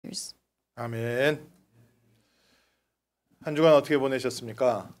아멘. 한 주간 어떻게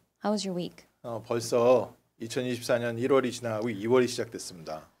보내셨습니까? How was your week? 벌써 2024년 1월이 지나가고 2월이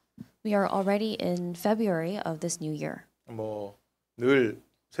시작됐습니다. We are already in February of this new year. 늘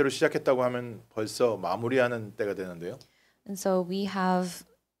새로 시작했다고 하면 벌써 마무리하는 때가 되는데요. And so we have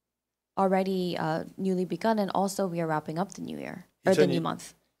already newly begun and also we are wrapping up the new year or the new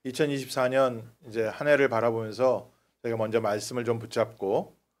month. 2024년 이제 한 해를 바라보면서 저희가 먼저 말씀을 좀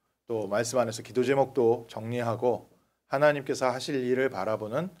붙잡고 또 말씀 안에서 기도 제목도 정리하고 하나님께서 하실 일을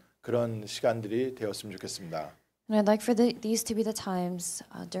바라보는 그런 시간들이 되었으면 좋겠습니다. And I'd like for these to be the times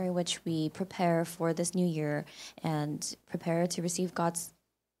during which we prepare for this new year and prepare to receive God's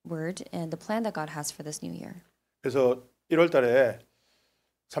word and the plan that God has for this new year. 그래서 1월 달에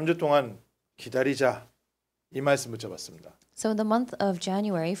 3주 동안 기다리자 이 말씀 붙여봤습니다. So in the month of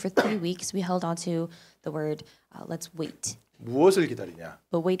January, for 3 weeks, we held on to the word, let's wait. 무엇을 기다리냐?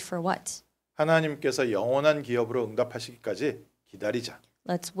 But wait for what? 하나님께서 영원한 기업으로 응답하시기까지 기다리자.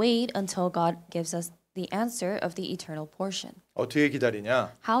 Let's wait until God gives us the answer of the eternal portion. 어떻게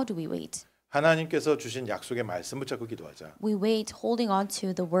기다리냐? How do we wait? 하나님께서 주신 약속의 말씀 붙잡고 기도하자. We wait holding on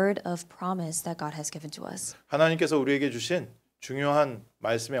to the word of promise that God has given to us. 하나님께서 우리에게 주신 중요한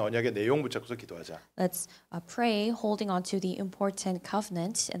말씀의 언약의 내용 붙잡고서 기도하자. Let's pray holding on to the important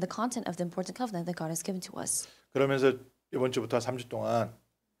covenant and the content of the important covenant that God has given to us. 그러면서 이번 주부터 3주 동안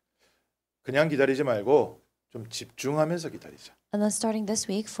그냥 기다리지 말고 좀 집중하면서 기다리자. And then starting this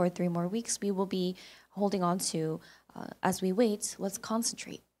week for 3 more weeks, we will be holding on to, as we wait, let's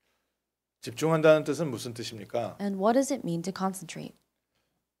concentrate. 집중한다는 뜻은 무슨 뜻입니까? And what does it mean to concentrate?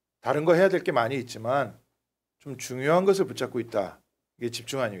 다른 거 해야 될 게 많이 있지만 좀 중요한 것을 붙잡고 있다. 이게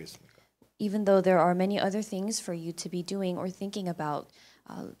집중 아니겠습니까? Even though there are many other things for you to be doing or thinking about,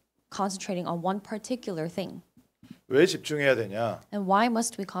 concentrating on one particular thing. 왜 집중해야 되냐? And why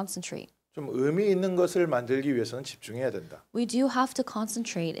must we concentrate? 좀 의미 있는 것을 만들기 위해서는 집중해야 된다. We do have to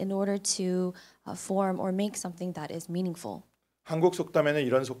concentrate in order to form or make something that is meaningful. 한국 속담에는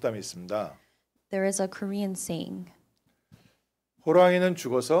이런 속담이 있습니다. There is a Korean saying. 호랑이는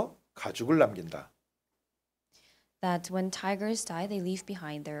죽어서 가죽을 남긴다. That when tigers die, they leave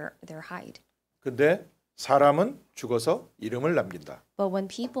behind their hide. 근데 사람은 죽어서 이름을 남긴다. But when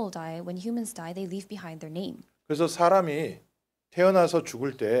people die, when humans die, they leave behind their name. 그래서 사람이 태어나서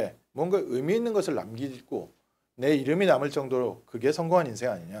죽을 때 뭔가 의미 있는 것을 남기고 내 이름이 남을 정도로 그게 성공한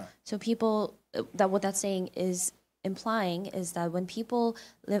인생 아니냐. So people, what that's saying is implying is that when people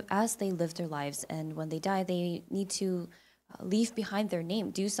live as they live their lives and when they die, they need to leave behind their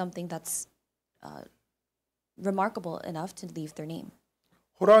name, do something that's remarkable enough to leave their name.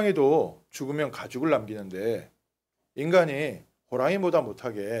 호랑이도 죽으면 가죽을 남기는데 인간이 호랑이보다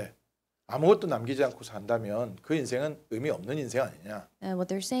못하게 아무것도 남기지 않고 산다면 그 인생은 의미 없는 인생 아니냐. And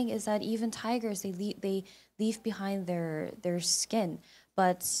what they're saying is that even tigers, they leave behind their skin,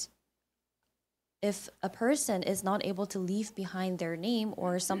 but if a person is not able to leave behind their name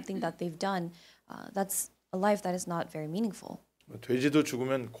or something that they've done, that's a life that is not very meaningful. 돼지도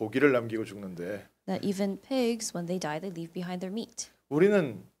죽으면 고기를 남기고 죽는데 That even pigs, when they die, they leave behind their meat.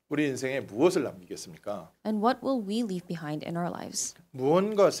 우리는 우리 인생에 무엇을 남기겠습니까? And what will we leave behind in our lives?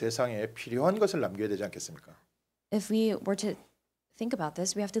 무언가 세상에 필요한 것을 남겨야 되지 않겠습니까? If we were to think about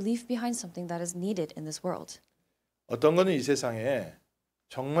this, we have to leave behind something that is needed in this world. 어떤 거는 이 세상에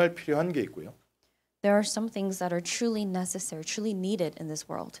정말 필요한 게 있고요. There are some things that are truly necessary, truly needed in this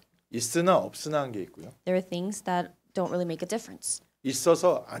world. 있으나 없으나 한 게 있고요. There are things that don't really make a difference.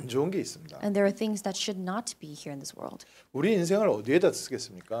 있어서 안 좋은 게 있습니다. And there are things that should not be here in this world. 우리 인생을 어디에다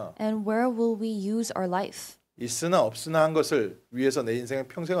쓰겠습니까? And where will we use our life? 있으나 없으나 한 것을 위해서 내 인생의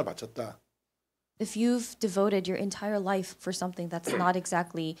평생을 바쳤다. If you've devoted your entire life for something that's not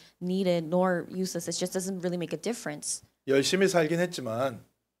exactly needed nor useless, it just doesn't really make a difference. 열심히 살긴 했지만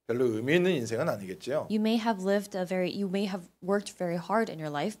별로 의미 있는 인생은 아니겠죠. You may have worked very hard in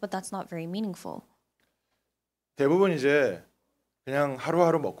your life, but that's not very meaningful. 대부분 이제 그냥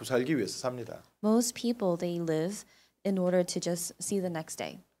하루하루 먹고 살기 위해서 삽니다. Most people, they live in order to just see the next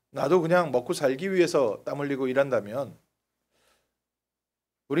day. 나도 그냥 먹고 살기 위해서 땀 흘리고 일한다면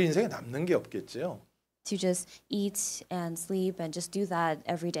우리 인생에 남는 게 없겠지요. To just eat and sleep and just do that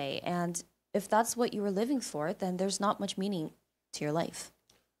every day. And if that's what you were living for, then there's not much meaning to your life.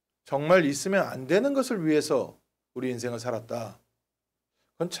 정말 있으면 안 되는 것을 위해서 우리 인생을 살았다.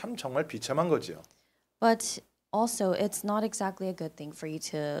 그건 참 정말 비참한 거지요. But also, it's not exactly a good thing for you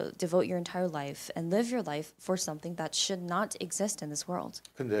to devote your entire life and live your life for something that should not exist in this world.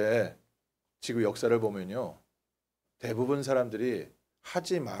 근데 지구 역사를 보면요. 대부분 사람들이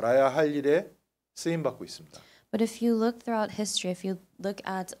하지 말아야 할 일에 쓰임 받고 있습니다. But if you look throughout history, if you look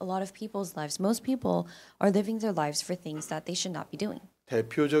at a lot of people's lives, most people are living their lives for things that they should not be doing.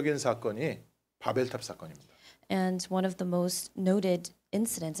 대표적인 사건이 바벨탑 사건입니다. And one of the most noted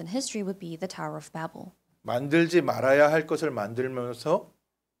incidents in history would be the Tower of Babel. 만들지 말아야 할 것을 만들면서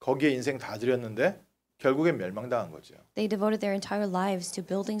거기에 인생 다 들였는데 결국엔 멸망당한 거죠. They devoted their entire lives to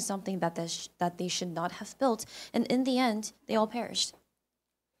building something that they should not have built, and in the end, they all perished.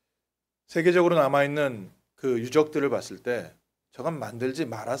 세계적으로 남아 있는 그 유적들을 봤을 때 저건 만들지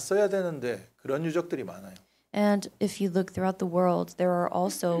말았어야 되는데 그런 유적들이 많아요. And if you look throughout the world, there are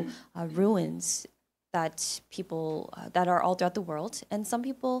also ruins that people that are all throughout the world, and some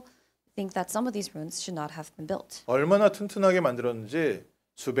people think that some of these ruins should not have been built. 얼마나 튼튼하게 만들었는지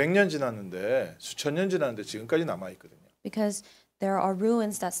수백 년 지났는데 수천 년 지났는데 지금까지 남아 있거든요. Because there are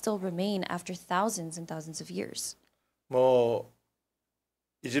ruins that still remain after thousands and thousands of years. 뭐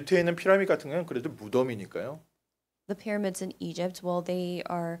이집트에 있는 피라미드 같은 경우는 그래도 무덤이니까요. The pyramids in Egypt, well, they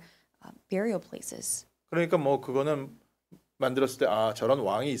are burial places. 그러니까 뭐 그거는 만들었을 때 아 저런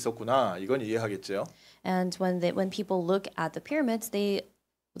왕이 있었구나 이건 이해하겠죠. And when people look at the pyramids, the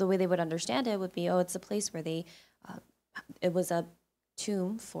way they would understand it would be, oh, it's a place where it was a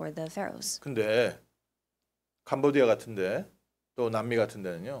tomb for the pharaohs. 근데 캄보디아 같은데 또 남미 같은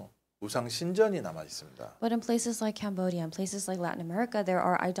데는요 우상 신전이 남아 있습니다. But in places like Cambodia and places like Latin America, there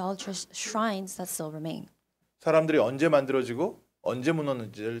are idolatrous shrines that still remain. 사람들이 언제 만들어지고 언제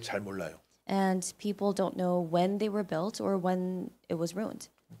무너졌는지를 잘 몰라요. And people don't know when they were built or when it was ruined.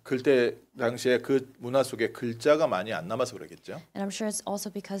 그때 당시에 그 문화 속에 글자가 많이 안 남아서 그러겠죠. And I'm sure it's also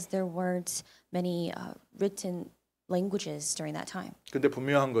because there weren't many written languages during that time. 근데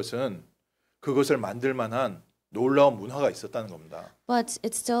분명한 것은 그것을 만들 만한 놀라운 문화가 있었다는 겁니다. But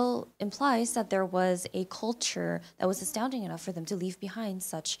it still implies that there was a culture that was astounding enough for them to leave behind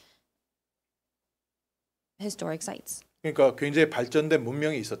such historic sites. 그러니까 굉장히 발전된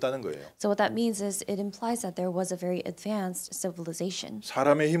문명이 있었다는 거예요. So what that means is it implies that there was a very advanced civilization.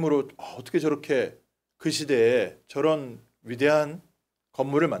 사람의 힘으로 어떻게 저렇게 그 시대에 저런 위대한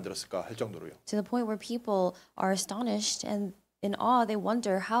건물을 만들었을까 할 정도로요. To the point where people are astonished and in awe, they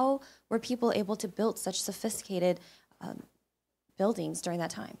wonder how were people able to build such sophisticated buildings during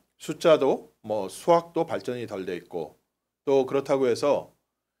that time. 숫자도 뭐 수학도 발전이 덜 돼 있고 또 그렇다고 해서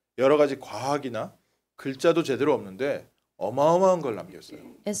여러 가지 과학이나 글자도 제대로 없는데 어마어마한 걸 남겼어요.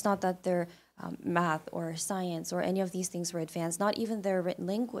 It's not that their math or science or any of these things were advanced, not even their written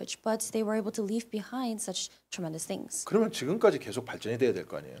language, but they were able to leave behind such tremendous things. 그러면 지금까지 계속 발전이 돼야 될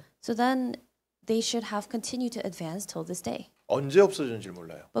거 아니에요. So then they should have continued to advance till this day. 언제 없어졌는지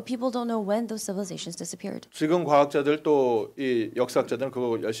몰라요. But people don't know when those civilizations disappeared. 지금 과학자들 또 이 역사학자들은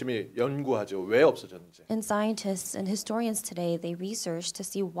그거 열심히 연구하죠. 왜 없어졌는지. And scientists and historians today, they research to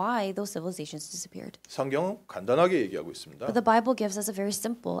see why those civilizations disappeared. 성경은 간단하게 얘기하고 있습니다. But the Bible gives us a very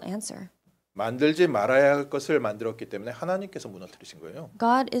simple answer. 만들지 말아야 할 것을 만들었기 때문에 하나님께서 무너뜨리신 거예요.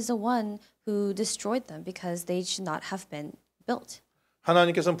 God is the one who destroyed them because they should not have been built.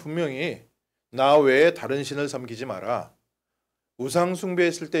 하나님께서는 분명히 나 외에 다른 신을 섬기지 마라. 우상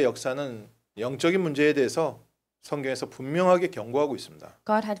숭배했을 때 역사는 영적인 문제에 대해서 성경에서 분명하게 경고하고 있습니다.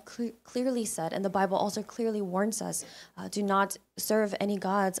 God had clearly said, and the Bible also clearly warns us, do not serve any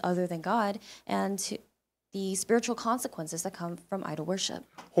gods other than God, and the spiritual consequences that come from idol worship.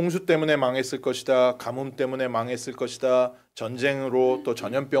 홍수 때문에 망했을 것이다. 가뭄 때문에 망했을 것이다. 전쟁으로 또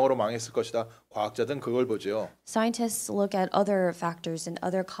전염병으로 망했을 것이다. 과학자들은 그걸 보죠. Scientists look at other factors and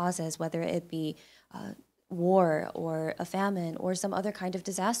other causes, whether it be war or a famine or some other kind of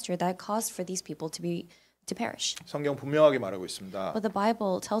disaster that caused for these people to perish. 성경 분명하게 말하고 있습니다. But the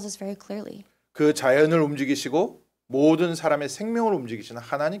Bible tells us very clearly 그 자연을 움직이시고 모든 사람의 생명을 움직이시는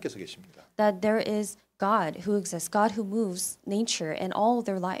하나님께서 계십니다. that there is God who exists, God who moves nature and all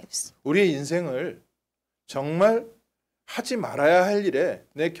their lives. 우리의 인생을 정말 하지 말아야 할 일에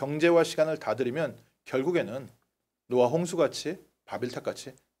내 경제와 시간을 다 들이면 결국에는 노아 홍수같이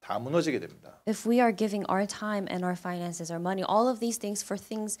바벨탑같이 다 무너지게 됩니다. If we are giving our time and our finances, our money, all of these things for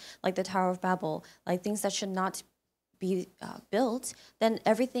things like the Tower of Babel, like things that should not be built, then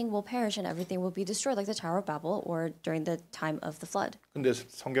everything will perish and everything will be destroyed like the Tower of Babel or during the time of the flood. 근데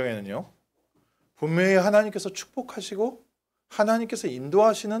성경에는요. 분명히 하나님께서 축복하시고 하나님께서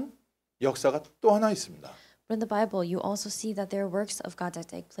인도하시는 역사가 또 하나 있습니다. But in the Bible, you also see that there are works of God that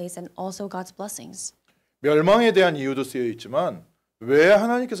take place and also God's blessings. 멸망에 대한 이유도 쓰여 있지만 왜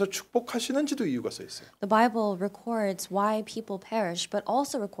하나님께서 축복하시는지도 이유가 써 있어요. The Bible records why people perish, but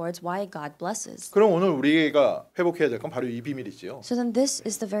also records why God blesses. 그럼 오늘 우리가 회복해야 될 건 바로 이 비밀이지요. So then this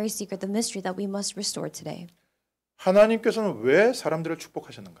is the very secret, the mystery that we must restore today. 하나님께서는 왜 사람들을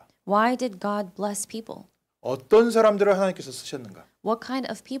축복하셨는가? Why did God bless people? 어떤 사람들을 하나님께서 쓰셨는가? What kind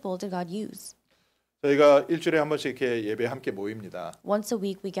of people did God use? 저희가 일주일에 한 번씩 이렇게 예배 함께 모입니다. Once a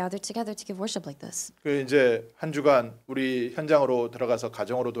week, we gather together to give worship like this. 그 이제 한 주간 우리 현장으로 들어가서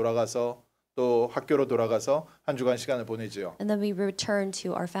가정으로 돌아가서 또 학교로 돌아가서 한 주간 시간을 보내지요. And then we return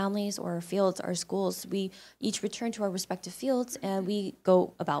to our families or our fields, our schools. We each return to our respective fields and we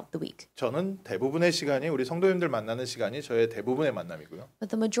go about the week. 저는 대부분의 시간이 우리 성도님들 만나는 시간이 저의 대부분의 만남이고요. But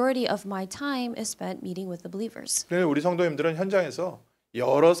the majority of my time is spent meeting with the believers. 그래서 우리 성도님들은 현장에서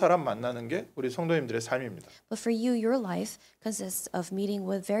여러 사람 만나는 게 우리 성도님들의 삶입니다. But for you, your life consists of meeting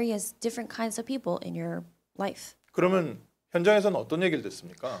with various different kinds of people in your life. 그러면 현장에서는 어떤 얘기를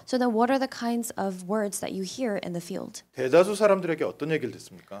듣습니까? So then what are the kinds of words that you hear in the field? 대다수 사람들에게 어떤 얘기를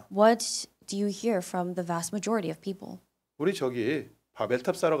듣습니까? What do you hear from the vast majority of people? 우리 저기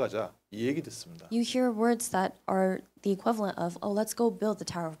바벨탑 쌓으러 가자 이 얘기 듣습니다. You hear words that are the equivalent of, oh, let's go build the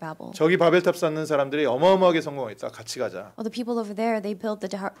Tower of Babel. 저기 바벨탑 쌓는 사람들이 어마어마하게 성공했다. 같이 가자. Oh, the people over there, they built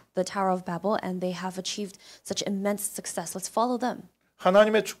the Tower of Babel and they have achieved such immense success. Let's follow them.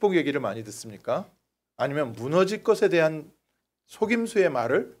 하나님의 축복 얘기를 많이 듣습니까? 아니면 무너질 것에 대한 속임수의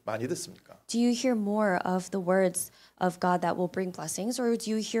말을 많이 듣습니까? Do you hear more of the words of God that will bring blessings, or do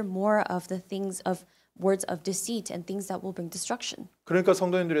you hear more of the things of words of deceit and things that will bring destruction? 그러니까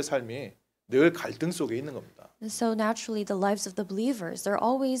성도님들의 삶이 늘 갈등 속에 있는 겁니다. And so naturally, the lives of the believers, they're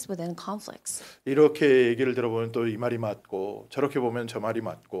always within conflicts. 이렇게 얘기를 들어보면 또 이 말이 맞고 저렇게 보면 저 말이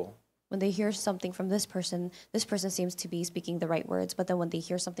맞고 When they hear something from this person seems to be speaking the right words, but then when they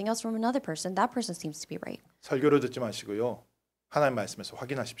hear something else from another person, that person seems to be right. 설교를 듣지 마시고요. 하나님 말씀에서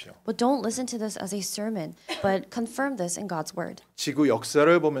확인하십시오. But don't listen to this as a sermon, but confirm this in God's word. 지구 역사를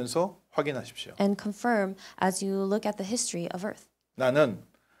보면서 확인하십시오. And confirm as you look at the history of earth. 나는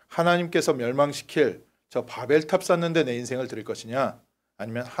하나님께서 멸망시킬 저 바벨탑 쌓는데 내 인생을 드릴 것이냐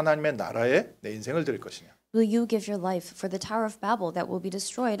아니면 하나님의 나라에 내 인생을 드릴 것이냐. Will you give your life for the Tower of Babel that will be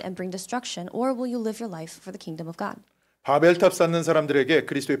destroyed and bring destruction, or will you live your life for the kingdom of God? 바벨탑 쌓는 사람들에게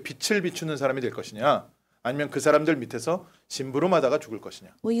그리스도의 빛을 비추는 사람이 될 것이냐 아니면 그 사람들 밑에서 심부름하다가 죽을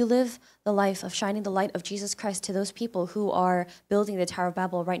것이냐. Will you live the life of shining the light of Jesus Christ to those people who are building the Tower of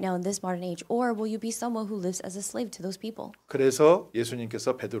Babel right now in this modern age, or will you be someone who lives as a slave to those people? 그래서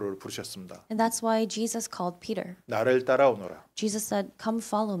예수님께서 베드로를 부르셨습니다. And that's why Jesus called Peter. 나를 따라오너라. Jesus said, "Come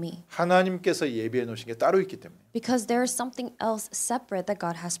follow me." 하나님께서 예비해 놓으신 게 따로 있기 때문에. Because there is something else separate that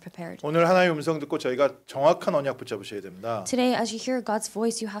God has prepared. 오늘 하나님의 음성 듣고 저희가 정확한 언약 붙잡으셔야 됩니다. Today, as you hear God's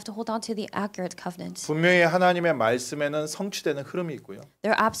voice, you have to hold on to the accurate covenant. 분명히 하나님의 말씀에는 성취되는 흐름이 있고요.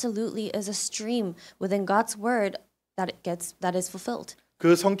 There absolutely is a stream within God's word that is fulfilled.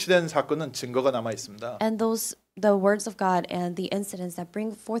 그 성취된 사건은 증거가 남아 있습니다. And the words of God and the incidents that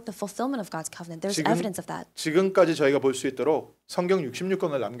bring forth the fulfillment of God's covenant, there's evidence of that. 지금까지 저희가 볼 수 있도록 성경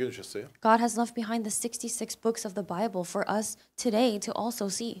 66권을 남겨주셨어요. God has left behind the 66 books of the Bible for us today to also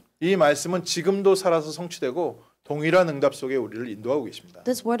see. 이 말씀은 지금도 살아서 성취되고 동일한 응답 속에 우리를 인도하고 계십니다.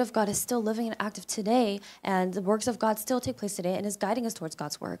 This word of God is still living and active today, and the works of God still take place today and is guiding us towards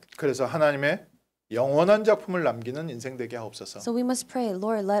God's work. 그래서 하나님의 영원한 작품을 남기는 인생 되게 하옵소서. So we must pray,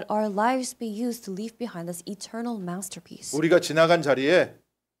 Lord, let our lives be used to leave behind this eternal masterpiece. 우리가 지나간 자리에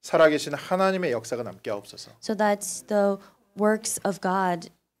살아계신 하나님의 역사가 남게 하옵소서. So that the works of God,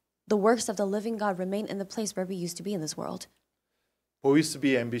 the works of the living God remain in the place where we used to be in this world. Boys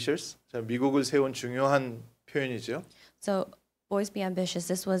be ambitious. 미국을 세운 중요한 표현이죠. So boys be ambitious.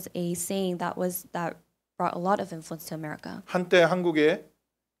 This was a saying that brought a lot of influence to America. 한때 한국에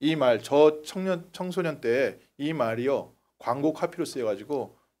이 말, 저 청소년 때 이 말이요 광고 카피로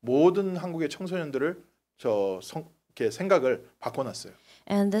쓰여가지고 모든 한국의 청소년들을 이렇게 생각을 바꿔놨어요.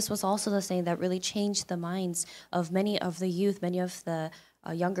 And this was also the saying that really changed the minds of many of the youth, many of the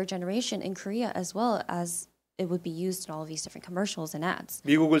younger generation in Korea, as well as it would be used in all of these different commercials and ads.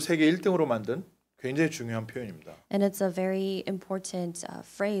 미국을 세계 1등으로 만든 굉장히 중요한 표현입니다. And it's a very important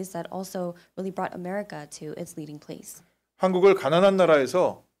phrase that also really brought America to its leading place. 한국을 가난한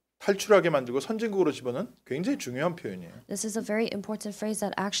나라에서 탈출하게 만들고 선진국으로 집어넣은 굉장히 중요한 표현이에요. This is a very important phrase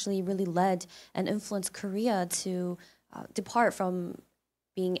that actually really led and influenced Korea to depart from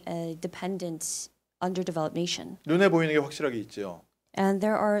being a dependent, underdeveloped nation. 눈에 보이는 게 확실하게 있죠. And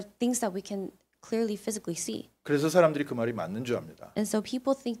there are things that we can clearly physically see. 그래서 사람들이 그 말이 맞는 줄 압니다. And so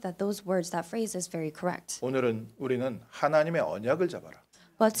people think that those words, that phrase is very correct. 오늘은 우리는 하나님의 언약을 잡아라.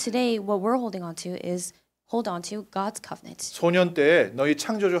 But today what we're holding on to is hold on to God's covenant. 소년 때에 너희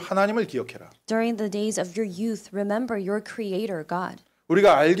창조주 하나님을 기억해라. During the days of your youth, remember your creator God.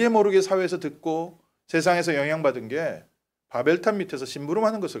 우리가 알게 모르게 사회에서 듣고 세상에서 영향받은 게 바벨탑 밑에서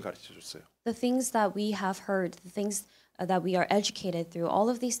심부름하는 것을 가르쳐 줬어요. The things that we have heard, the things that we are educated through, all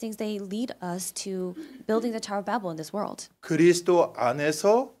of these things, they lead us to building the Tower of Babel in this world. 그리스도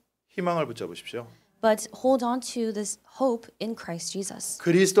안에서 희망을 붙잡으십시오. But hold on to this hope in Christ Jesus.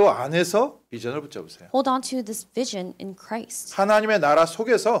 그리스도 안에서 비전을 붙잡으세요. Hold on to this vision in Christ. 하나님의 나라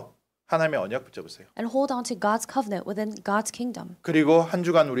속에서 하나님의 언약 붙잡으세요. And hold on to God's covenant within God's kingdom. 그리고 한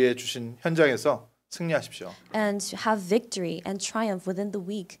주간 우리의 주신 현장에서 승리하십시오. And have victory and triumph within the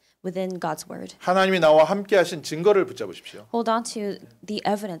week within God's word. 하나님이 나와 함께 하신 증거를 붙잡으십시오. Hold on to the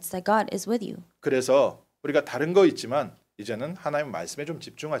evidence that God is with you. 그래서 우리가 다른 거 있지만 이제는 하나님 말씀에 좀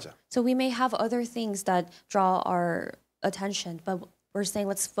집중하자. So we may have other things that draw our attention, but we're saying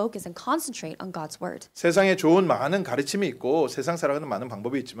let's focus and concentrate on God's word. 세상에 좋은 많은 가르침이 있고 세상 살아가는 많은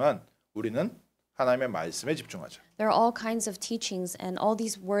방법이 있지만 우리는 하나님의 말씀에 집중하자. There are all kinds of teachings and all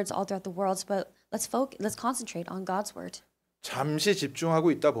these words all throughout the world, but let's concentrate on God's word. 잠시 집중하고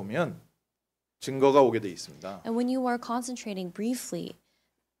있다 보면 증거가 오게 돼 있습니다. And when you are concentrating briefly,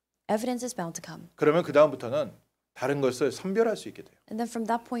 evidence is bound to come. 그러면 그 다음부터는 다른 것을 선별할 수 있게 돼요. And then from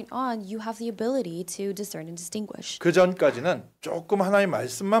that point on, you have the ability to discern and distinguish. 그 전까지는 조금 하나님의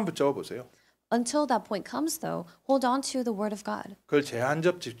말씀만 붙잡아 보세요. Until that point comes, though, hold on to the word of God. 그걸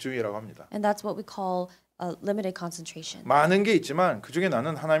제한적 집중이라고 합니다. And that's what we call a limited concentration. 많은 게 있지만 그 중에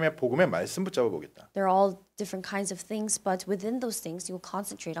나는 하나님의 복음의 말씀 붙잡아 보겠다. There are all different kinds of things, but within those things, you will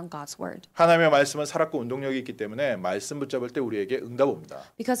concentrate on God's word. 하나님의 말씀은 살았고 운동력이 있기 때문에 말씀 붙잡을 때 우리에게 응답 옵니다.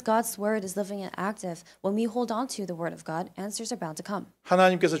 Because God's word is living and active, when we hold on to the word of God, answers are bound to come.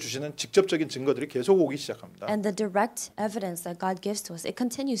 하나님께서 주시는 직접적인 증거들이 계속 오기 시작합니다. And the direct evidence that God gives to us, it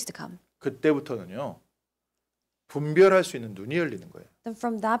continues to come. 그때부터는요. 분별할 수 있는 눈이 열리는 거예요. Then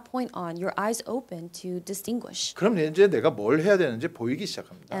from that point on, your eyes open to distinguish 그럼 이제 내가 뭘 해야 되는지 보이기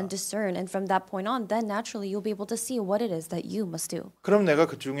시작합니다. and discern. And from that point on, then naturally you'll be able to see what it is that you must do. 그럼 내가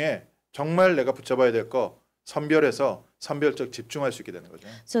그 중에 정말 내가 붙잡아야 될 거 선별해서 선별적 집중할 수 있게 되는 거죠.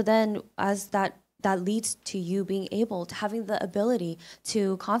 So then, as that leads to you being able to having the ability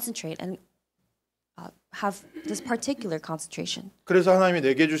to concentrate and have this particular concentration. 그래서 하나님이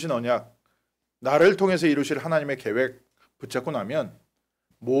내게 주신 언약, 나를 통해서 이루실 하나님의 계획 붙잡고 나면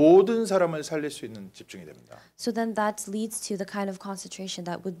모든 사람을 살릴 수 있는 집중이 됩니다. So then that leads to the kind of concentration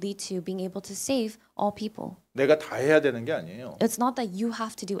that would lead to being able to save all people. 내가 다 해야 되는 게 아니에요. It's not that you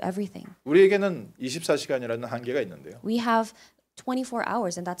have to do everything. 우리에게는 24시간이라는 한계가 있는데요. We have 24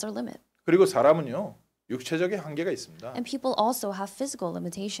 hours and that's our limit. 그리고 사람은요. 육체적인 한계가 있습니다. And people also have physical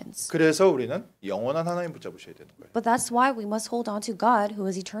limitations. 그래서 우리는 영원한 하나님 붙잡으셔야 되는 거예요. But that's why we must hold on to God who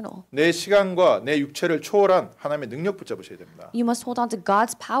is eternal. 내 시간과 내 육체를 초월한 하나님의 능력 붙잡으셔야 됩니다. You must hold on to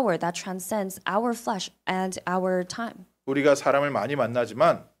God's power that transcends our flesh and our time. 우리가 사람을 많이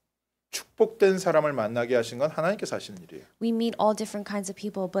만나지만 축복된 사람을 만나게 하신 건 하나님께서 하시는 일이에요. We meet all different kinds of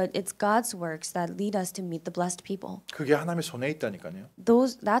people, but it's God's works that lead us to meet the blessed people. 그게 하나님의 손에 있다니까요.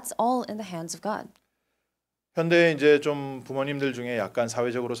 That's all in the hands of God. 현대 이제 좀 부모님들 중에 약간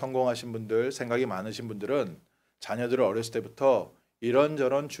사회적으로 성공하신 분들, 생각이 많으신 분들은 자녀들을 어렸을 때부터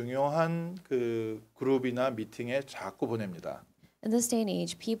이런저런 중요한 그 그룹이나 미팅에 자꾸 보냅니다. In this day and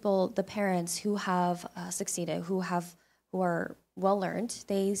age, people, the parents who have succeeded, who are well learned,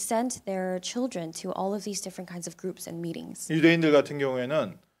 they send their children to all of these different kinds of groups and meetings. 유대인들 같은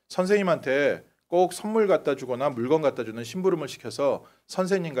경우에는 선생님한테 꼭 선물 갖다 주거나 물건 갖다 주는 심부름을 시켜서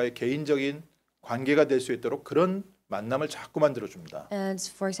선생님과의 개인적인 관계가 될 수 있도록 그런 만남을 자꾸 만들어 줍니다. And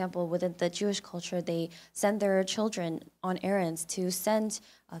for example, within the Jewish culture, they send their children on errands to send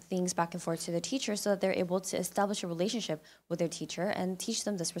things back and forth to the teacher so that they're able to establish a relationship with their teacher and teach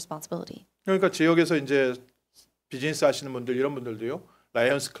them this responsibility. 그러니까 지역에서 이제 비즈니스 하시는 분들 이런 분들도요.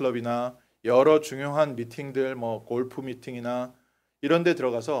 라이언스 클럽이나 여러 중요한 미팅들 뭐 골프 미팅이나 이런 데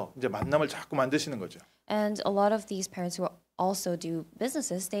들어가서 이제 만남을 자꾸 만드시는 거죠. And a lot of these parents who also do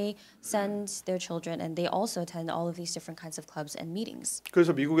businesses, they send their children and they also attend all of these different kinds of clubs and meetings.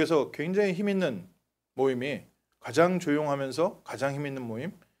 그래서 미국에서 굉장히 힘 있는 모임이 가장 조용하면서 가장 힘 있는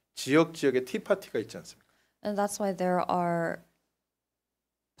모임, 지역의 티파티가 있지 않습니까? And that's why there are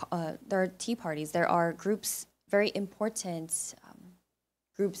tea parties. There are groups, very important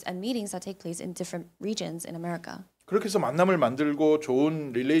groups and meetings that take place in different regions in America. 그렇게 해서 만남을 만들고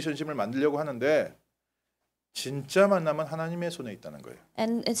좋은 릴레이션십을 만들려고 하는데 진짜 만남은 하나님의 손에 있다는 거예요.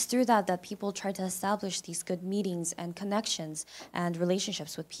 And it's through that people try to establish these good meetings and connections and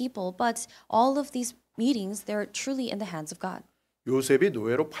relationships with people. But all of these meetings, they're truly in the hands of God. 요셉이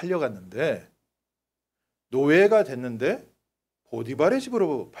노예로 팔려갔는데 노예가 됐는데 보디발의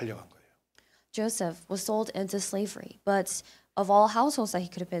집으로 팔려간 거예요. Joseph was sold into slavery, but of all households that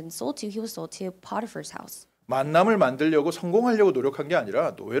he could have been sold to, he was sold to Potiphar's house. 만남을 만들려고 성공하려고 노력한 게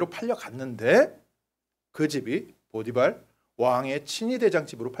아니라 노예로 팔려갔는데 그 집이 보디발 왕의 친위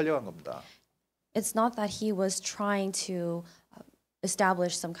대장집으로 팔려간 겁니다. It's not that he was trying to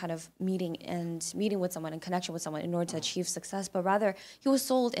establish some kind of meeting with someone and connection with someone in order to achieve success, but rather he was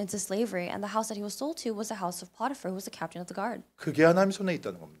sold into slavery, and the house that he was sold to was the house of Potiphar, who was the captain of the guard. 그게 하나님 손에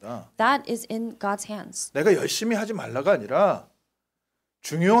있다는 겁니다. That is in God's hands. 내가 열심히 하지 말라가 아니라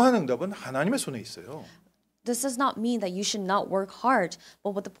중요한 응답은 하나님의 손에 있어요. This does not mean that you should not work hard,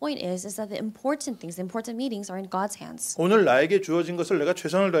 but what the point is that the important things, the important meetings are in God's hands. 오늘 나에게 주어진 것을 내가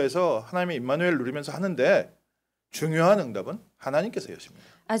최선을 다해서 하나님의 임마누엘 누리면서 하는데 중요한 응답은 하나님께서 여십니다.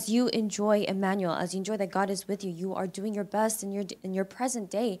 As you enjoy Emmanuel, as you enjoy that God is with you, you are doing your best in your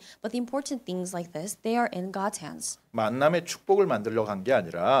present day. But the important things like this, they are in God's hands. 만남의 축복을 만들러 간 게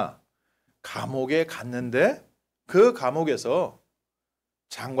아니라 감옥에 갔는데 그 감옥에서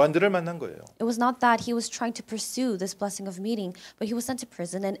장관들을 만난 거예요. It was not that he was trying to pursue this blessing of meeting, but he was sent to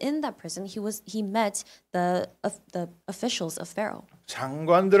prison, and in that prison he met the officials of Pharaoh.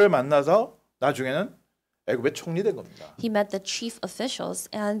 장관들을 만나서 나중에는 애굽의 총리 된 겁니다. He met the chief officials,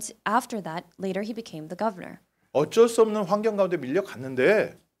 and after that, later he became the governor. 어쩔 수 없는 환경 가운데 밀려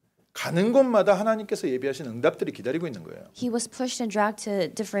갔는데 가는 곳마다 하나님께서 예비하신 응답들이 기다리고 있는 거예요. He was pushed and dragged to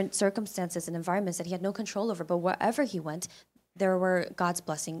different circumstances and environments that he had no control over, but wherever he went, there were God's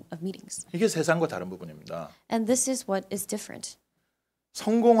blessing of meetings. 이게 세상과 다른 부분입니다. And this is what is different.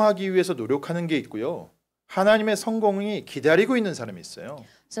 성공하기 위해서 노력하는 게 있고요. 하나님의 성공이 기다리고 있는 사람이 있어요.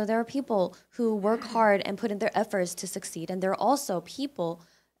 So there are people who work hard and put in their efforts to succeed, and there are also people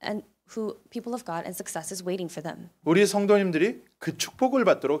of God, and success is waiting for them. 우리 성도님들이 그 축복을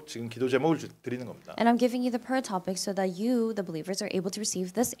받도록 지금 기도 제목을 드리는 겁니다. And I'm giving you the prayer topic so that you, the believers, are able to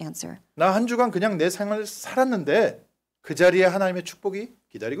receive this answer. 나 한 주간 그냥 내 삶을 살았는데 그 자리에 하나님의 축복이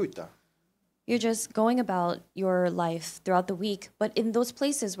기다리고 있다. You're just going about your life throughout the week, but in those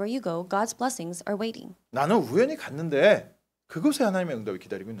places where you go, God's blessings are waiting. 나는 우연히 갔는데 그곳에 하나님의 응답이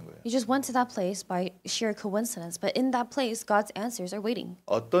기다리고 있는 거예요. You just went to that place by sheer coincidence, but in that place, God's answers are waiting.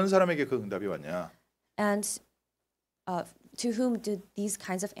 어떤 사람에게 그 응답이 왔냐? And to whom do these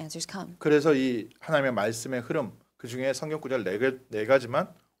kinds of answers come? 그래서 이 하나님의 말씀의 흐름 그 중에 성경 구절 네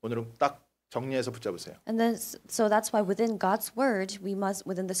가지만 오늘은 딱 정리해서 붙잡으세요. And then, so that's why within God's word,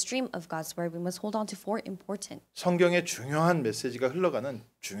 within the stream of God's word, we must hold on to four important. 성경에 중요한 메시지가 흘러가는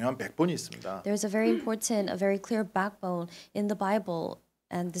중요한 백본이 있습니다. There's a very important, a very clear backbone in the Bible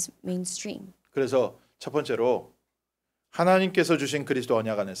and this main stream. 그래서 첫 번째로 하나님께서 주신 그리스도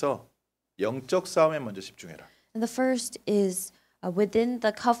언약 안에서 영적 싸움에 먼저 집중해라. And the first is within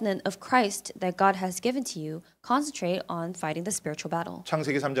the covenant of Christ that God has given to you, concentrate on fighting the spiritual battle.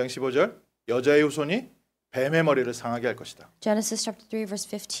 창세기 3장 15절 여자의 후손이 뱀의 머리를 상하게 할 것이다. Genesis chapter 3 verse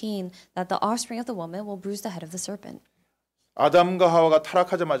 15 that the offspring of the woman will bruise the head of the serpent. 아담과 하와가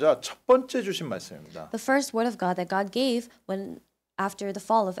타락하자마자 첫 번째 주신 말씀입니다. The first word of God that God gave after the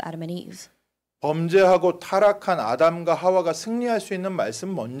fall of Adam and Eve. 범죄하고 타락한 아담과 하와가 승리할 수 있는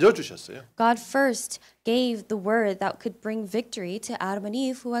말씀 먼저 주셨어요. God first gave the word that could bring victory to Adam and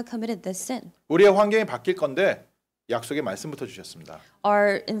Eve who had committed this sin. 우리의 환경이 바뀔 건데 약속의 말씀부터 주셨습니다.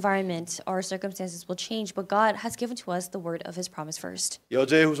 Our environment, our circumstances will change, but God has given to us the word of His promise first.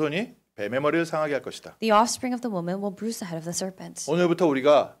 여자의 후손이 뱀의 머리를 상하게 할 것이다. The offspring of the woman will bruise the head of the serpent. 오늘부터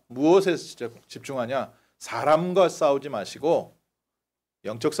우리가 무엇에 집중하냐? 사람과 싸우지 마시고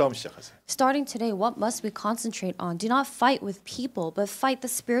영적 싸움 시작하세요. Starting today, what must we concentrate on? Do not fight with people, but fight the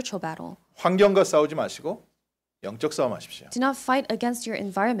spiritual battle. 환경과 싸우지 마시고 영적 싸움 하십시오. Do not fight against your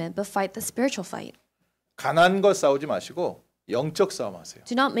environment, but fight the spiritual fight. 가난과 싸우지 마시고 영적 싸움 하세요.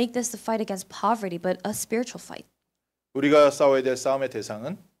 Do not make this the fight against poverty, but a spiritual fight. 우리가 싸워야 될 싸움의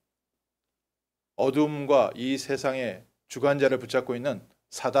대상은 어둠과 이 세상의 주관자를 붙잡고 있는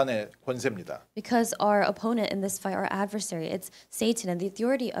사단의 권세입니다. Because our opponent in this fight, our adversary, it's Satan and the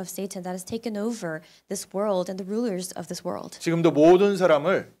authority of Satan that has taken over this world and the rulers of this world. 지금도 모든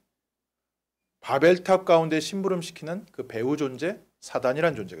사람을 바벨탑 가운데 심부름시키는 그 배후 존재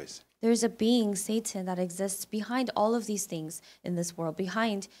사단이란 존재가 있어요. There's a being, Satan, that exists behind all of these things in this world,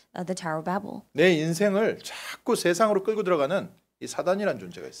 behind the Tower of Babel. 내 인생을 자꾸 세상으로 끌고 들어가는 이 사단이란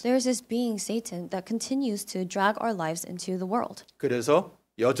존재가 있어요. There's this being, Satan, that continues to drag our lives into the world. 그래서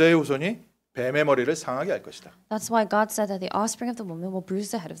여자의 후손이 뱀의 머리를 상하게 할 것이다. That's why God said that the offspring of the woman will bruise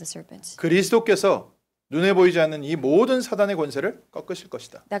the head of the serpent. 그리스도께서 눈에 보이지 않는 이 모든 사단의 권세를 꺾으실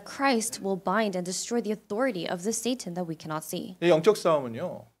것이다. That Christ will bind and destroy the authority of this Satan that we cannot see. 이 영적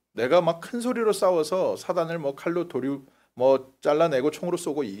싸움은요. 내가 막 큰 소리로 싸워서 사단을 뭐 칼로 잘라내고 총으로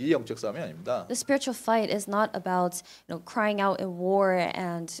쏘고 이게 영적 싸움이 아닙니다. The spiritual fight is not about crying out in war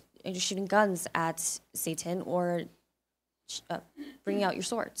and shooting guns at Satan or bringing out your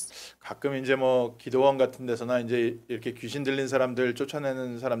swords. 가끔 이제 뭐 기도원 같은 데서나 이제 이렇게 귀신 들린 사람들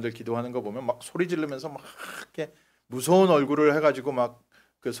쫓아내는 사람들 기도하는 거 보면 막 소리 지르면서 막 이렇게 무서운 얼굴을 해가지고 막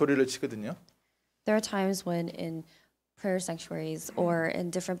그 소리를 치거든요. There are times when in prayer sanctuaries or in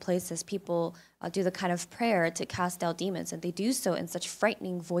different places people do the kind of prayer to cast out demons, and they do so in such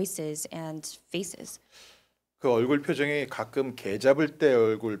frightening voices and faces. 그 얼굴 표정이 가끔 개 잡을 때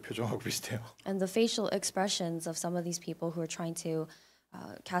얼굴 표정하고 비슷해요. And the facial expressions of some of these people who are trying to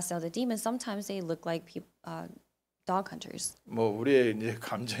cast out the demons, sometimes they look like dog hunters. 뭐 우리의 이제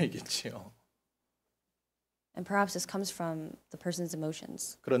감정이겠지요. And perhaps this comes from the person's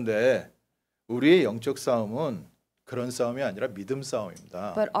emotions. 그런데 우리의 영적 싸움은 그런 싸움이 아니라 믿음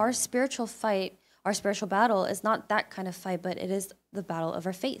싸움입니다. But our spiritual fight, our spiritual battle is not that kind of fight, but it is the battle of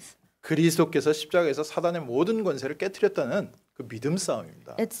our faith. 그리스도께서 십자가에서 사단의 모든 권세를 깨트렸다는 그 믿음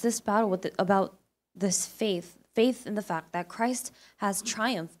싸움입니다. It's this battle about this faith in the fact that Christ has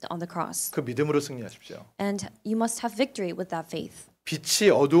triumphed on the cross. 그 믿음으로 승리하십시오. And you must have victory with that faith. 빛이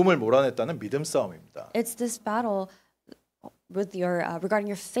어두움을 몰아냈다는 믿음 싸움입니다. It's this battle with your regarding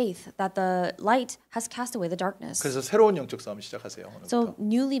your faith that the light has cast away the darkness. 그래서 새로운 영적 싸움 시작하세요. 오늘부터. So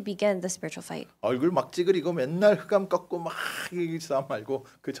newly begin the spiritual fight. 얼굴 막 찌그리고 맨날 흑암 꺾고 막 이 싸움 말고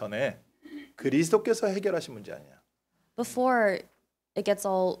그 전에 그리스도께서 해결하신 문제 아니야. Before it gets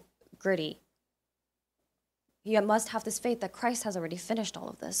all gritty, you must have this faith that Christ has already finished all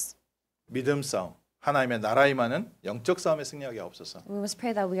of this. 믿음 싸움. 하나님의 나라 임하는 영적 싸움에 승리하게 하옵소서. We must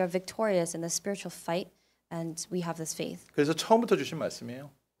pray that we are victorious in the spiritual fight and we have this faith. 그래서 처음부터 주신 말씀이에요.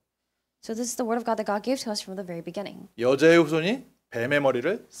 So this is the word of God that God gave to us from the very beginning. 여자의 후손이 뱀의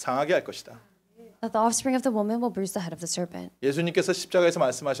머리를 상하게 할 것이다. That the offspring of the woman will bruise the head of the serpent. 예수님께서 십자가에서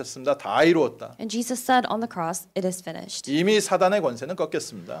말씀하셨습니다. 다 이루었다. And Jesus said on the cross, it is finished. 이미 사단의 권세는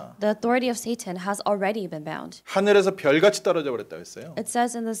꺾였습니다. The authority of Satan has already been bound. 하늘에서 별같이 떨어져 버렸다고 했어요. It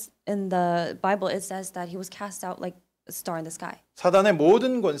says in the Bible, it says that he was cast out like a star in the sky. 사단의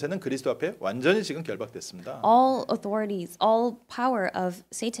모든 권세는 그리스도 앞에 완전히 지금 결박됐습니다. All authorities, all power of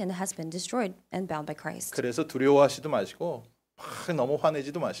Satan has been destroyed and bound by Christ. 그래서 두려워하지도 마시고 막 너무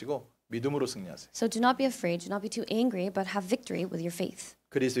화내지도 마시고 믿음으로 승리하세요. So do not be afraid, do not be too angry, but have victory with your faith.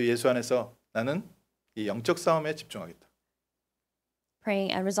 그리스도 예수 안에서 나는 이 영적 싸움에 집중하겠다.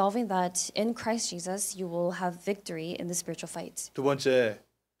 Praying and resolving that in Christ Jesus you will have victory in the spiritual fight. 두 번째,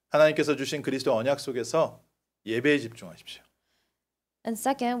 하나님께서 주신 그리스도 언약 속에서 예배에 집중하십시오. And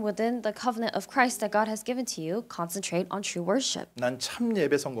second, within the covenant of Christ that God has given to you, concentrate on true worship. 난 참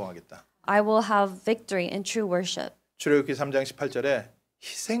예배 성공하겠다. I will have victory in true worship. 출애굽기 3장 18절에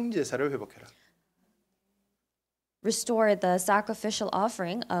희생 제사를 회복해라. Restore the sacrificial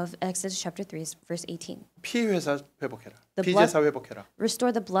offering of Exodus chapter 3 verse 18. 피 회사 회복해라. The 피 blood- 제사 회복해라.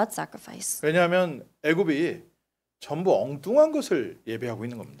 Restore the blood sacrifice. 왜냐하면 애굽이 전부 엉뚱한 것을 예배하고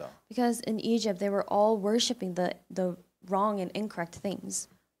있는 겁니다. Because in Egypt they were all worshiping the wrong and incorrect things.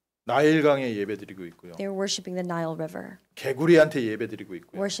 나일강에 예배드리고 있고요. They were worshiping the Nile River, 개구리한테 예배드리고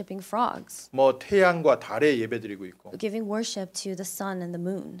있고요. worshiping frogs, 뭐 태양과 달에 예배드리고 있고 giving worship to the sun and the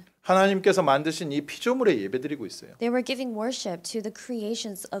moon. 하나님께서 만드신 이 피조물에 예배드리고 있어요. They were giving worship to the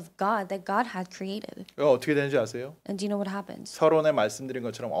creations of God that God had created. 이거 어떻게 되는지 아세요? And do you know what happened? 서론에 말씀드린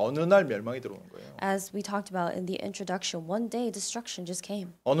것처럼 어느 날 멸망이 들어오는 거예요. As we talked about in the introduction, one day destruction just came.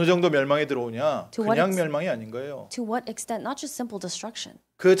 어느 정도 멸망이 들어오냐? To what 그냥 ex- 멸망이 아닌 거예요. To what extent? Not just simple destruction,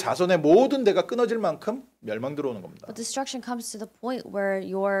 그 자손의 모든 데가 끊어질 만큼 멸망 들어오는 겁니다. but destruction comes to the point where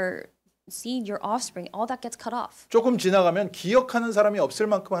your seed, your offspring, all that gets cut off. 조금 지나가면 기억하는 사람이 없을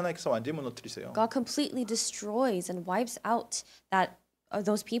만큼 하나님께서 완전히 무너뜨리세요. God completely destroys and wipes out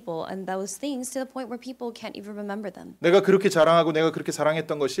those people and those things to the point where people can't even remember them. 내가 그렇게 자랑하고 내가 그렇게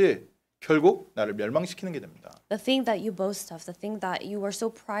사랑했던 것이 결국 나를 멸망시키는 게 됩니다. The thing that you boast of, the thing that you are so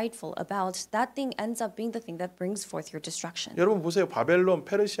prideful about, that thing ends up being the thing that brings forth your destruction. 여러분 보세요. 바벨론,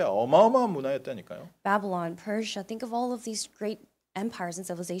 페르시아 어마어마한 문화였다니까요. Babylon, Persia, think of all of these great empires and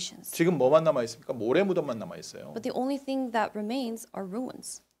civilizations. 지금 뭐만 남아 있습니까? 모래 무덤만 남아 있어요. But the only thing that remains are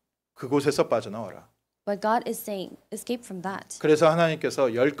ruins. 그곳에서 빠져나와라. But God is saying, escape from that. 그래서 하나님께서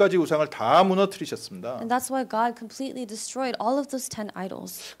 10가지 우상을 다 무너뜨리셨습니다. And that's why God completely destroyed all of those 10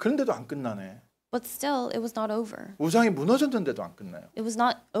 idols. 그런데도 안 끝나네. But still, it was not over. 우상이 무너졌는데도 안 끝나요. It was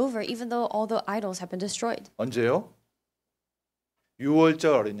not over even though all the idols have been destroyed. 언제요?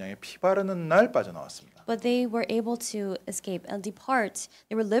 유월절 어린 양의 피 바르는 날 빠져나왔습니다. But they were able to escape and depart.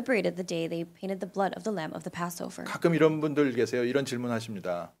 They were liberated the day they painted the blood of the lamb of the Passover. 가끔 이런 분들 계세요. 이런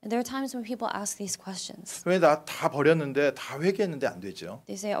질문하십니다. And there are times when people ask these questions. 왜 나 다 버렸는데 다 회개했는데 안 되죠?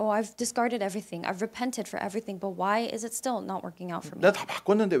 They say, "Oh, I've discarded everything. I've repented for everything, but why is it still not working out for me? 내가 다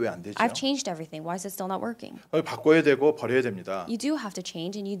바꿨는데 왜 안 되죠? I've changed everything. Why is it still not working?" 바꿔야 되고 버려야 됩니다. You do have to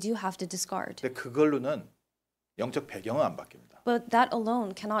change and you do have to discard. 근데 그걸로는 영적 배경은 안 바뀝니다. But that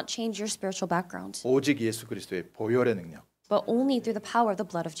alone cannot change your spiritual background, 오직 예수 그리스도의 보혈의 능력. but only through the power of the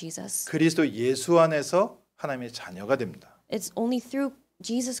blood of Jesus. 그리스도 예수 안에서 하나님의 자녀가 됩니다. It's only through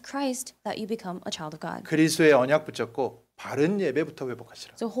Jesus Christ that you become a child of God. 그리스도의 언약 붙잡고 바른 예배부터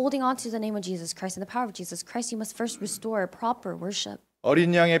회복하시라. So holding on to the name of Jesus Christ and the power of Jesus Christ, you must first restore proper worship.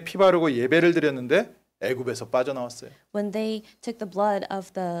 어린 양의 피 바르고 예배를 드렸는데 애굽에서 빠져나왔어요. When they took the blood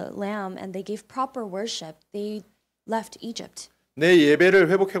of the lamb and they gave proper worship, they left Egypt. 내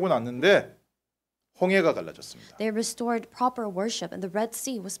예배를 회복하고 났는데 홍해가 갈라졌습니다. They restored proper worship and the Red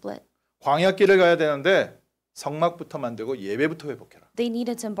Sea was split. 광야길을 가야 되는데 성막부터 만들고 예배부터 회복해라. They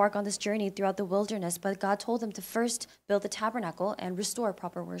needed to embark on this journey throughout the wilderness, but God told them to first build the tabernacle and restore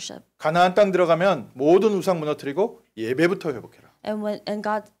proper worship. 가나안 땅 들어가면 모든 우상 무너뜨리고 예배부터 회복해라. And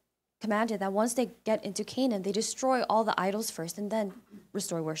God commanded that once they get into Canaan, they destroy all the idols first and then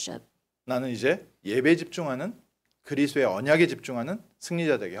restore worship. 나는 이제 예배에 집중하는 그리스도의 언약에 집중하는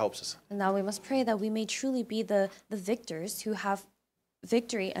승리자 되게 하옵소서. And now we must pray that we may truly be the victors who have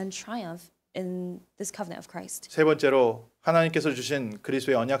victory and triumph in this covenant of Christ. 세 번째로 하나님께서 주신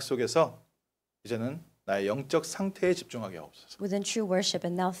그리스도의 언약 속에서 이제는 나의 영적 상태에 집중하게 하옵소서. Within true worship.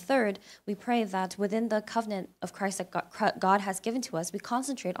 And now third, we pray that within the covenant of Christ that God has given to us, we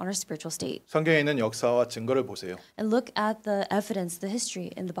concentrate on our spiritual state. 성경에 있는 역사와 증거를 보세요. And look at the evidence, the history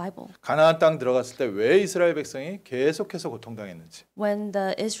in the Bible. 가나안 땅 들어갔을 때 왜 이스라엘 백성이 계속해서 고통당했는지. When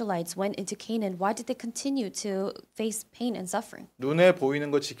the Israelites went into Canaan, why did they continue to face pain and suffering? 눈에 보이는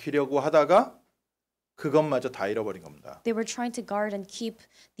거 지키려고 하다가 그것마저 다 잃어버린 겁니다. They were trying to guard and keep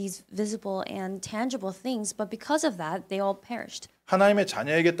these visible and tangible things, but because of that, they all perished. 하나님의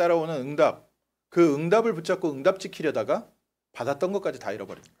자녀에게 따라오는 응답, 그 응답을 붙잡고 응답 지키려다가 받았던 것까지 다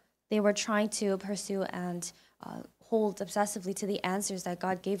잃어버린 거예요. They were trying to pursue and hold obsessively to the answers that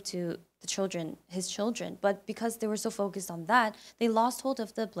God gave to the children, His children, but because they were so focused on that, they lost hold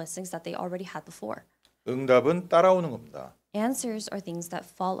of the blessings that they already had before. 응답은 따라오는 겁니다. Answers are things that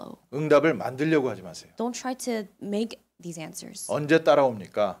follow. 응답을 만들려고 하지 마세요. Don't try to make these answers. 언제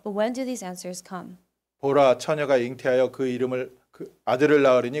따라옵니까? But when do these answers come? 보라 처녀가 잉태하여 그 이름을 그 아들을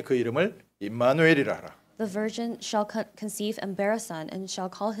낳으리니 그 이름을 임마누엘이라 하라. The virgin shall conceive and bear a son and shall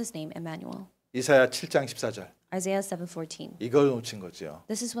call his name Emmanuel. 이사야 7장 14절. Isaiah 7:14. 이걸 놓친 거지요.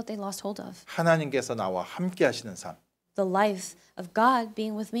 This is what they lost hold of. 하나님께서 나와 함께 하시는 삶. The life of God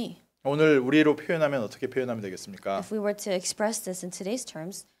being with me. 오늘 우리로 표현하면 어떻게 표현하면 되겠습니까? If we were to express this in today's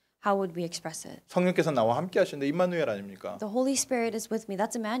terms, how would we express it? 성령께서 나와 함께 하시는데 임마누엘 아닙니까? The Holy Spirit is with me.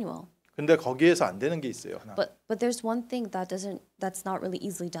 That's Emmanuel. 근데 거기에서 안 되는 게 있어요. 하나. But there's one thing that's not really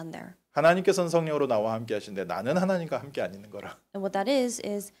easily done there. 하나님께서는 성령으로 나와 함께 하시는데 나는 하나님과 함께 안 있는 거라. And what that is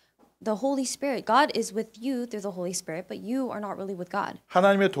the Holy Spirit. God is with you through the Holy Spirit, but you are not really with God.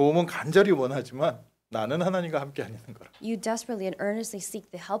 하나님의 도움은 간절히 원하지만 나는 하나님과 함께 안 있는 거라. You desperately and earnestly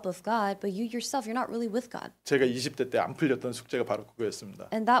seek the help of God, but you yourself, you're not really with God. 제가 20대 때 안 풀렸던 숙제가 바로 그거였습니다.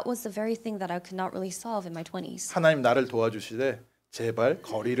 And that was the very thing that I could not really solve in my 20s. 하나님 나를 도와주시되 제발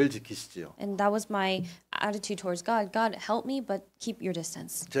거리를 지키시지요. And that was my attitude towards God. God, help me, but keep your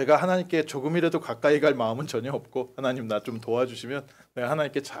distance. 제가 하나님께 조금이라도 가까이 갈 마음은 전혀 없고 하나님 나 좀 도와주시면 내가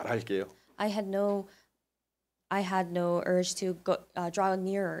하나님께 잘할게요. I had no urge to draw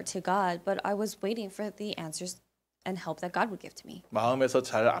nearer to God, but I was waiting for the answers and help that God would give to me. 마음에서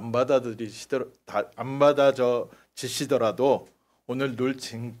잘 안 받아지시더라도 오늘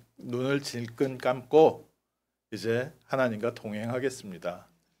눈을 질끈 감고 이제 하나님과 동행하겠습니다.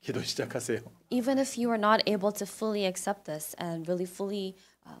 기도 시작하세요. Even if you are not able to fully accept this and really fully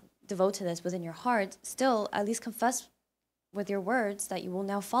devote to this within your heart, still at least confess with your words that you will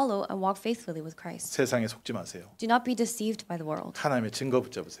now follow and walk faithfully with Christ. 세상에 속지 마세요. Do not be deceived by the world. 하나님의 증거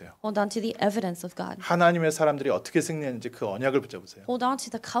붙잡으세요. Hold on to the evidence of God. 하나님의 사람들이 어떻게 승리했는지 그 언약을 붙잡으세요. Hold on to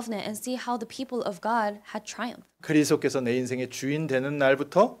the covenant and see how the people of God had triumphed. 그리스도께서 내 인생의 주인 되는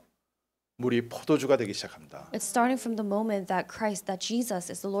날부터 물이 포도주가 되기 시작합니다. It's starting from the moment that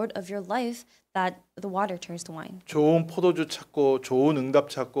Jesus is the Lord of your life that the water turns to wine. 좋은 포도주 찾고 좋은 응답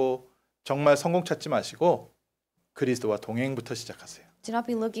찾고 정말 성공 찾지 마시고 그리스도와 동행부터 시작하세요. Do not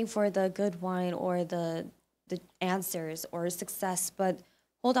be looking for the good wine or the answers or success, but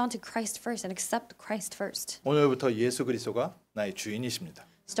hold on to Christ first and accept Christ first. 오늘부터 예수 그리스도가 나의 주인이십니다.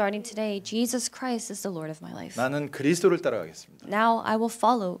 Starting today, Jesus Christ is the Lord of my life. 나는 그리스도를 따라가겠습니다. Now I will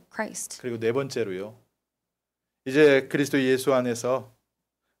follow Christ. 그리고 네 번째로요. 이제 그리스도 예수 안에서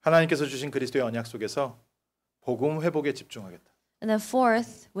하나님께서 주신 그리스도의 언약 속에서 복음 회복에 집중하겠다. And then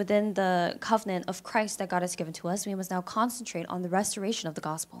fourth, within the covenant of Christ that God has given to us, we must now concentrate on the restoration of the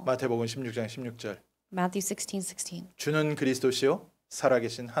gospel. 마태복음 16장 16절. Matthew 16:16. 주는 그리스도시요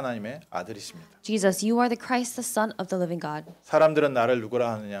살아계신 하나님의 아들이십니다. Jesus, you are the Christ, the Son of the living God. 사람들은 나를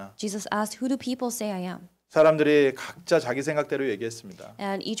누구라 하느냐? Jesus asked, who do people say I am? 사람들이 각자 자기 생각대로 얘기했습니다.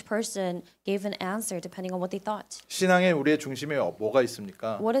 And each person gave an answer depending on what they thought. 신앙의 우리의 중심에 뭐가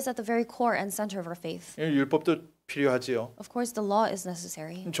있습니까? What is at the very core and center of our faith? 율법도 필요하지요. Of course, the law is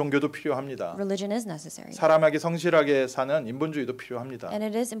necessary. 종교도 필요합니다. Religion is necessary. 사람에게 성실하게 사는 인본주의도 필요합니다. And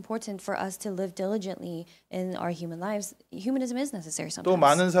it is important for us to live diligently in our human lives. Humanism is necessary 또 sometimes.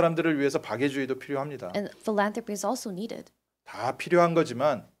 많은 사람들을 위해서 박애주의도 필요합니다. And philanthropy is also needed. 다 필요한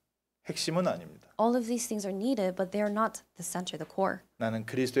거지만 핵심은 아닙니다. All of these things are needed, but they are not the center, the core. 나는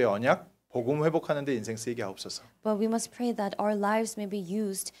그리스도의 언약, 복음 회복하는 데 인생 쓰이게 하옵소서. But we must pray that our lives may be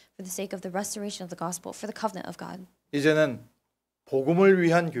used for the sake of the restoration of the gospel, for the covenant of God. 이제는 복음을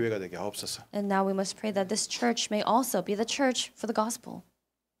위한 교회가 되게 하옵소서. And now we must pray that this church may also be the church for the gospel.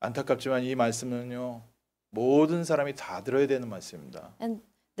 안타깝지만 이 말씀은요. 모든 사람이 다 들어야 되는 말씀입니다. And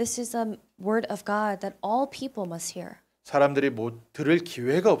this is a word of God that all people must hear. 사람들이 못 들을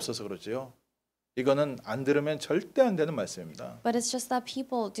기회가 없어서 그러지요. 이거는 안 들으면 절대 안 되는 말씀입니다. But it's just that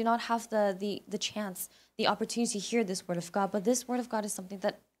people do not have the chance, the opportunity to hear this word of God. But this word of God is something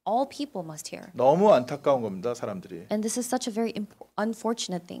that all people must hear. 너무 안타까운 겁니다, 사람들이. And this is such a very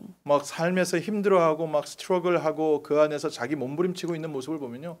unfortunate thing. 막 삶에서 힘들어하고 막 스트러글하고 그 안에서 자기 몸부림치고 있는 모습을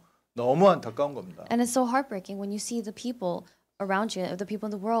보면요. 너무 안타까운 겁니다. And it's so heartbreaking when you see the people around you, the people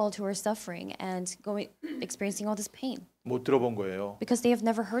in the world who are suffering and experiencing all this pain. 못 들어본 거예요. Because they have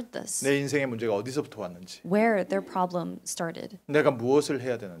never heard this. 내 인생의 문제가 어디서부터 왔는지, Where their problem started. 내가 무엇을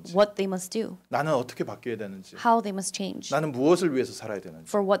해야 되는지, What they must do. 나는 어떻게 바뀌어야 되는지, How they must change. 나는 무엇을 위해서 살아야 되는지.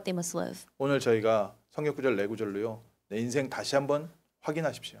 For what they must live. 오늘 저희가 성경 구절 네 구절로요. 내 인생 다시 한번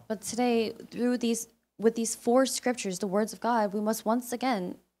확인하십시오. But today, with these four scriptures, the words of God, we must once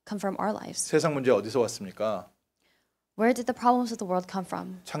again confirm our lives. 세상 문제 어디서 왔습니까? Where did the problems of the world come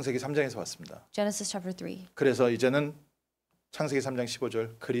from? 창세기 3장에서 왔습니다. Genesis chapter 3. 그래서 이제는 창세기 3장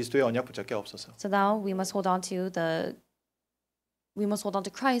 15절 그리스도의 언약 붙잡게 없어서. So now we must hold on to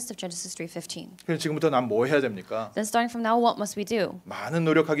Christ of Genesis 3:15. 그럼 지금부터 난 뭐 해야 됩니까? Then starting from now, what must we do? 많은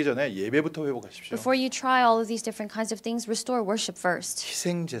노력하기 전에 예배부터 회복하십시오. Before you try all of these different kinds of things, restore worship first.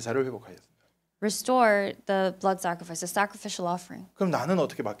 희생 제사를 회복해야 됩니다. Restore the blood sacrifice, the sacrificial offering. 그럼 나는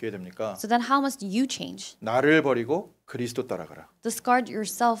어떻게 바뀌어야 됩니까? So then how must you change? 나를 버리고 그리스도 따라가라. Discard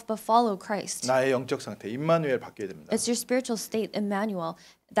yourself but follow Christ. 나의 영적 상태 임마누엘 바뀌어야 됩니다. It's your spiritual state, Emmanuel.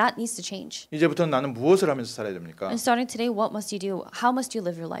 That needs to change. 이제부터 나는 무엇을 하면서 살아야 됩니까? And starting today, what must you do? How must you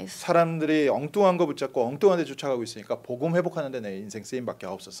live your life? 사람들이 엉뚱한 거 붙잡고 엉뚱한 데 쫓아가고 있으니까 복음 회복하는 데 내 인생 쓰임 밖에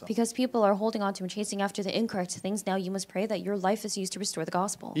없어서. Because people are holding on to and chasing after the incorrect things, now you must pray that your life is used to restore the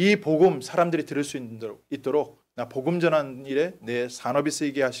gospel. 이 복음 사람들이 들을 수 있도록 나 복음 전하는 일에 내 산업이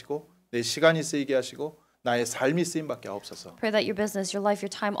쓰이게 하시고 내 시간이 쓰이게 하시고 나의 삶이 쓰임 밖에 없어서. Pray that your business, your life,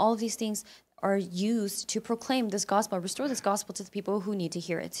 your time, all of these things are used to proclaim this gospel, restore this gospel to the people who need to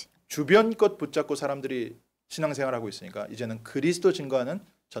hear it. 주변 것 붙잡고 사람들이 신앙생활하고 있으니까 이제는 그리스도 증거하는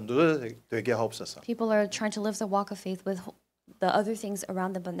전도자 되게 하옵소서. People are trying to live the walk of faith with the other things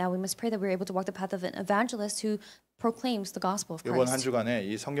around them, but now we must pray that we're able to walk the path of an evangelist who proclaims the gospel of 이번 한 Christ. 주간에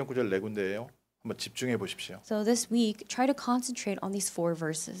이 성경 구절 네 군데예요. 한번 집중해 보십시오. So this week, try to concentrate on these four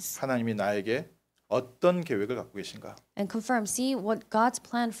verses 하나님이 나에게 어떤 계획을 갖고 계신가? and confirm, see what God's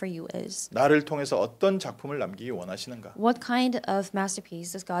plan for you is. 나를 통해서 어떤 작품을 남기기 원하시는가? What kind of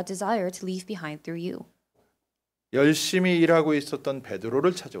masterpiece does God desire to leave behind through you? 열심히 일하고 있었던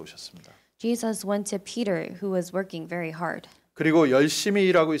베드로를 찾아오셨습니다. Jesus went to Peter, who was working very hard. 그리고 열심히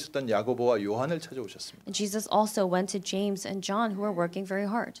일하고 있었던 야고보와 요한을 찾아오셨습니다. And Jesus also went to James and John, who were working very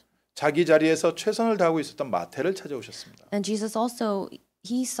hard. 자기 자리에서 최선을 다하고 있었던 마태를 찾아오셨습니다. And Jesus also,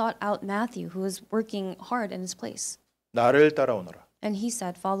 he sought out Matthew, who was working hard in his place. 나를 따라오너라. And he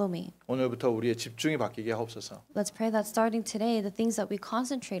said, follow me. 오늘부터 우리의 집중이 바뀌게 하옵소서. Let's pray that starting today, the things that we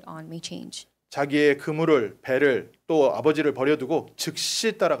concentrate on may change. 자기의 그물을, 배를 또 아버지를 버려두고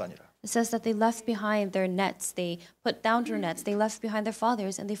즉시 따라가니라. It says that they left behind their nets, they put down their nets, they left behind their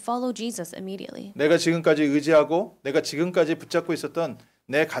fathers, and they followed Jesus immediately. 내가 지금까지 의지하고 내가 지금까지 붙잡고 있었던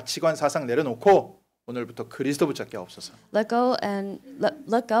내 가치관 사상 내려놓고 오늘부터 그리스도 붙잡게 하옵소서. Let go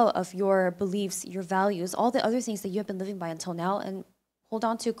of your beliefs, your values, all the other things that you have been living by until now, and hold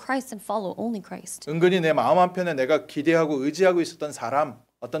on to Christ and follow only Christ. 은근히 내 마음 한편에 내가 기대하고 의지하고 있었던 사람,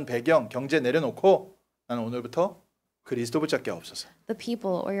 어떤 배경, 경제 내려놓고 나는 오늘부터 그리스도 붙잡게 하옵소서. The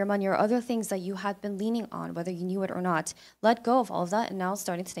people or your money or other things that you had been leaning on, whether you knew it or not, let go of all of that and now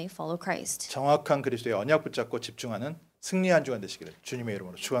starting today follow Christ. 정확한 그리스도의 언약 붙잡고 집중하는 승리한 주간 되시기를 주님의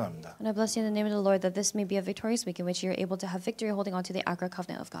이름으로 축원합니다. And I bless you in the name of the Lord that this may be a victorious week in which you're able to have victory holding on to the accurate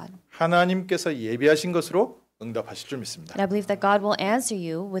covenant of God. 하나님께서 예비하신 것으로 응답하실 줄 믿습니다. And I believe that God will answer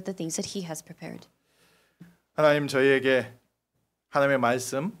you with the things that He has prepared. 하나님 저희에게 하나님의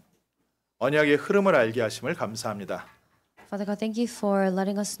말씀 언약의 흐름을 알게 하심을 감사합니다. Father God, thank you for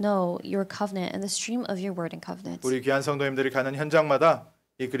letting us know your covenant and the stream of your word and covenant. 우리 귀한 성도님들이 가는 현장마다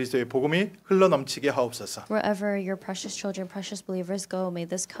이 그리스도의 복음이 흘러 넘치게 하옵소서. Wherever your precious children, precious believers go, may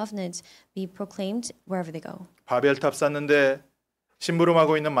this covenant be proclaimed wherever they go. 바벨탑 쌓는데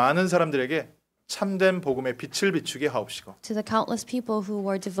심부름하고 있는 많은 사람들에게 참된 복음의 빛을 비추게 하옵시고 To the countless people who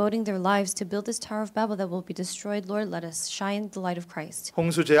are devoting their lives to build this Tower of Babel that will be destroyed, Lord, let us shine the light of Christ.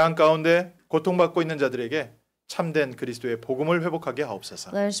 홍수 재앙 가운데 고통받고 있는 자들에게 참된 그리스도의 복음을 회복하게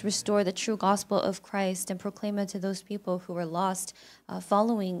하옵소서. Let us restore the true gospel of Christ and proclaim it to those people who are lost,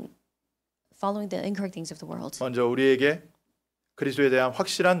 following the incorrect things of the world. 먼저 우리에게 그리스도에 대한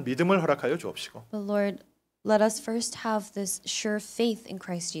확실한 믿음을 허락하여 주옵시고 But Lord, let us first have this sure faith in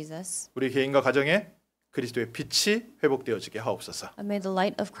Christ Jesus. 우리 개인과 가정에 그리스도의 빛이 회복되어지게 하옵소서. And may the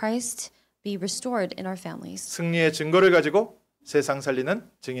light of Christ be restored in our families. 승리의 증거를 가지고 세상 살리는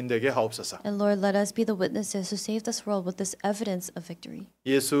증인 되게 하옵소서. And Lord, let us be the witnesses who save this world with this evidence of victory.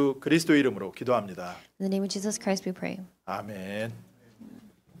 예수 그리스도 이름으로 기도합니다. In the name of Jesus Christ we pray. 아멘.